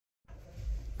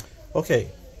Okay,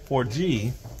 for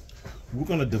G, we're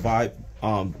going to divide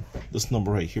this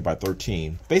number right here by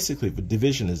 13. Basically, the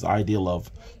division is the ideal of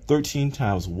 13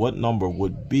 times what number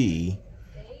would be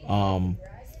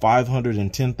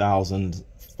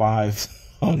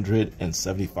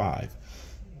 510,575.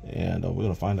 And we're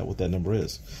going to find out what that number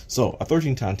is. So, our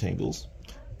 13 time tables,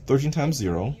 13 times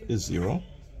 0 is 0.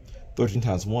 13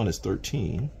 times 1 is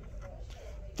 13.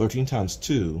 13 times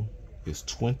 2 is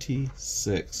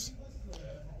 26.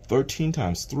 13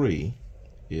 times 3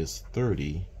 is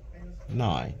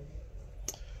 39.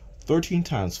 13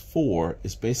 times 4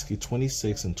 is basically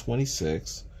 26 and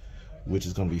 26, which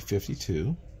is going to be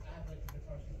 52.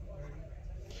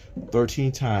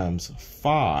 13 times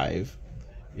 5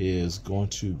 is going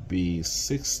to be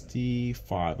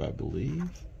 65, I believe.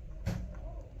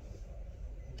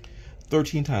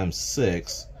 13 times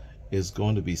 6 is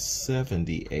going to be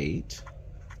 78.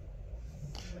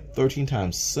 13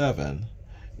 times 7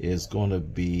 is going to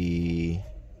be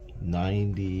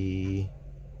 91.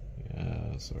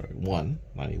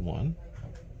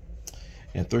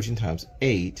 And 13 times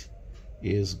 8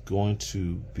 is going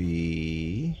to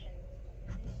be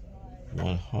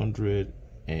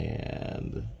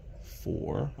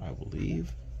 104, I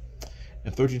believe.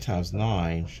 And 13 times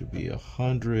 9 should be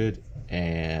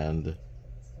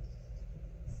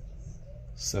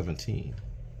 117.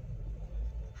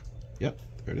 Yep,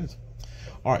 there it is.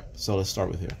 All right, so let's start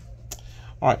with here.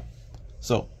 All right,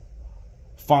 so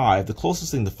 5, the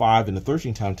closest thing to 5 in the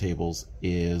 13 time tables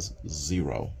is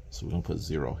 0. So we're going to put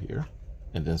 0 here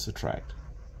and then subtract.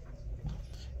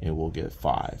 And we'll get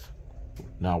 5.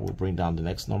 Now we'll bring down the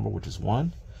next number, which is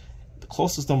 1. The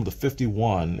closest number to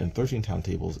 51 in 13 time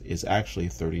tables is actually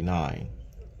 39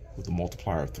 with a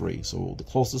multiplier of 3. So the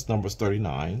closest number is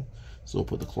 39. So we'll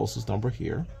put the closest number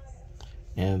here.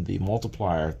 And the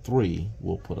multiplier 3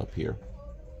 we'll put up here,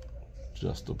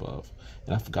 just above.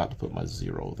 And I forgot to put my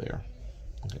 0 there.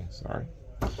 Okay, sorry.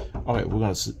 Okay, we're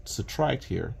going to subtract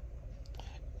here.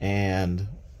 And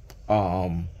let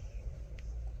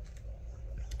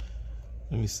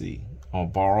me see. I'll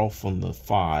borrow from the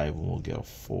 5 and we'll get a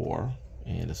 4.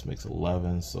 And this makes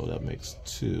 11, so that makes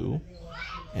 2.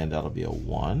 And that'll be a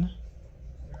 1.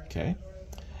 Okay.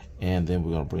 And then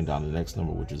we're going to bring down the next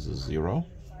number, which is a 0.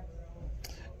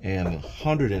 And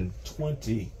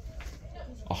 120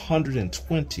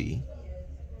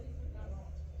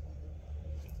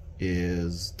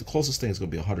 is, the closest thing is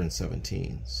going to be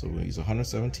 117. So we're going to use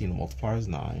 117, the multiplier is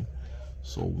 9.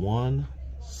 So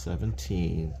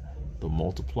 117, the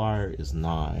multiplier is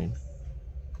 9.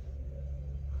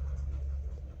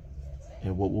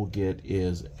 And what we'll get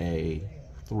is a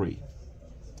 3.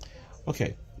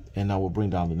 Okay, and now we'll bring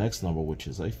down the next number, which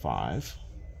is a 5.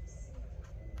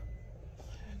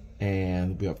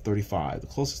 And we have 35. The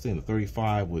closest thing to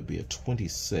 35 would be a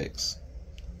 26.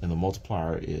 And the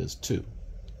multiplier is 2.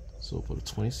 So we'll put a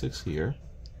 26 here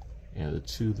and a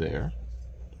 2 there.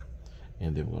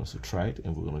 And then we're going to subtract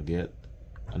and we're going to get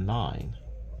a 9.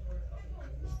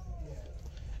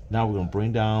 Now we're going to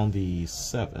bring down the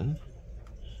 7.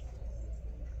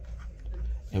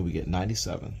 And we get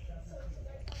 97.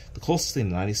 The closest thing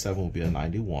to 97 will be a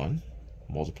 91.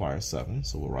 Multiplier 7.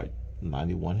 So we'll write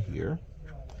 91 here.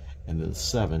 And then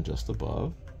 7 just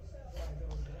above.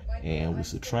 And we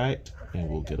subtract and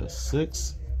we'll get a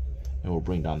 6. And we'll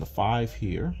bring down the 5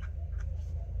 here.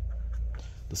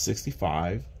 The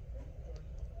 65.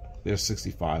 There's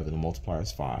 65 and the multiplier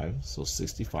is 5. So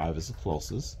 65 is the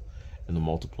closest. And the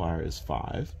multiplier is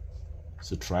 5.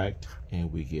 Subtract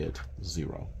and we get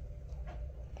 0.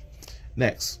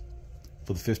 Next,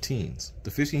 for the 15s. The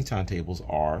 15 time tables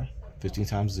are 15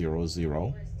 times 0 is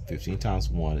 0. 15 times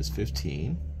 1 is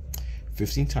 15.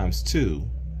 15 times 2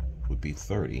 would be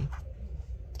 30.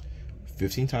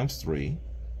 15 times 3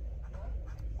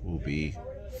 will be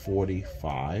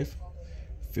 45.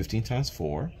 15 times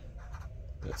 4,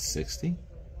 that's 60.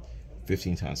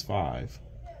 15 times 5,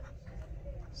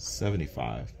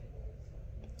 75.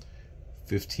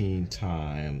 15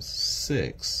 times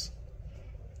 6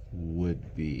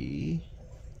 would be,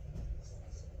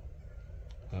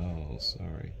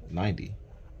 90.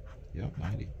 Yep,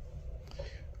 90.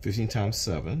 15 times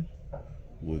 7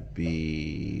 would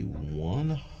be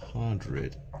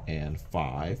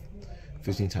 105.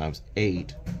 15 times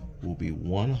 8 will be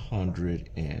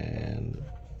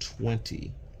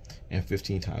 120. And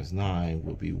 15 times 9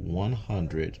 will be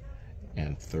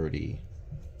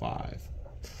 135.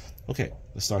 Okay,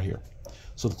 let's start here.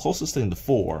 So the closest thing to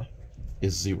 4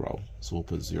 is 0. So we'll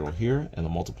put 0 here, and the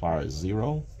multiplier is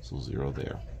 0, so 0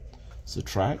 there.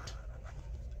 Subtract,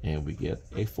 and we get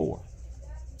a 4.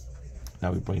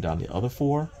 Now we bring down the other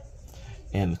 4,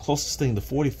 And the closest thing to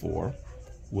 44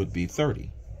 would be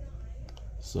 30.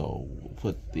 So we'll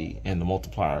put and the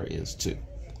multiplier is 2.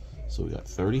 So we got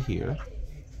 30 here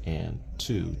and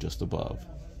 2 just above.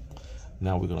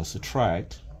 Now we're going to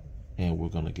subtract, and we're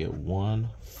going to get 1,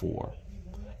 4.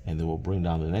 And then we'll bring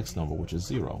down the next number, which is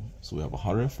 0. So we have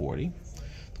 140.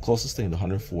 The closest thing to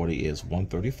 140 is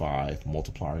 135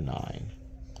 multiplier 9.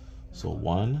 So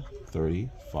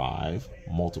 135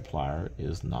 multiplier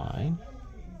is 9.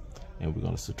 And we're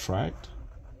going to subtract.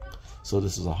 So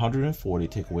this is 140,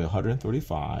 take away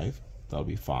 135. That'll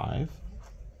be 5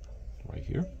 right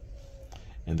here.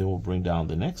 And then we'll bring down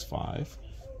the next 5.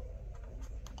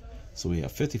 So we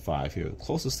have 55 here. The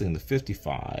closest thing to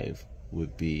 55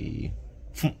 would be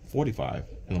 45,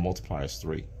 and the multiplier is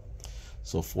 3.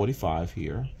 So 45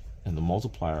 here, and the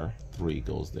multiplier 3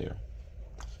 goes there.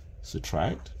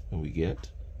 Subtract, and we get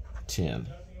 10.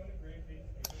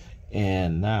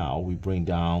 And now we bring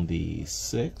down the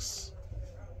 6,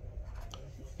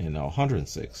 and now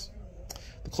 106.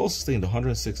 The closest thing to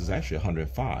 106 is actually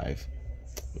 105,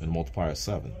 and the multiplier is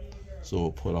 7. So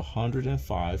we'll put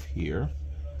 105 here,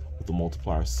 with the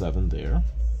multiplier 7 there,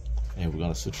 and we're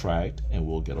going to subtract, and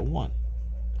we'll get a 1.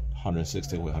 106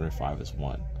 take away 105 is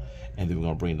 1. And then we're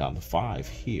going to bring down the 5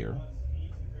 here.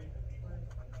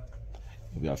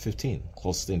 And we got 15.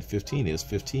 Closest thing to 15 is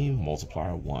 15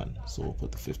 multiplier 1. So we'll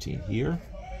put the 15 here,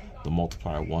 the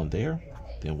multiplier 1 there,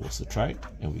 then we'll subtract,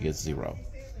 and we get 0.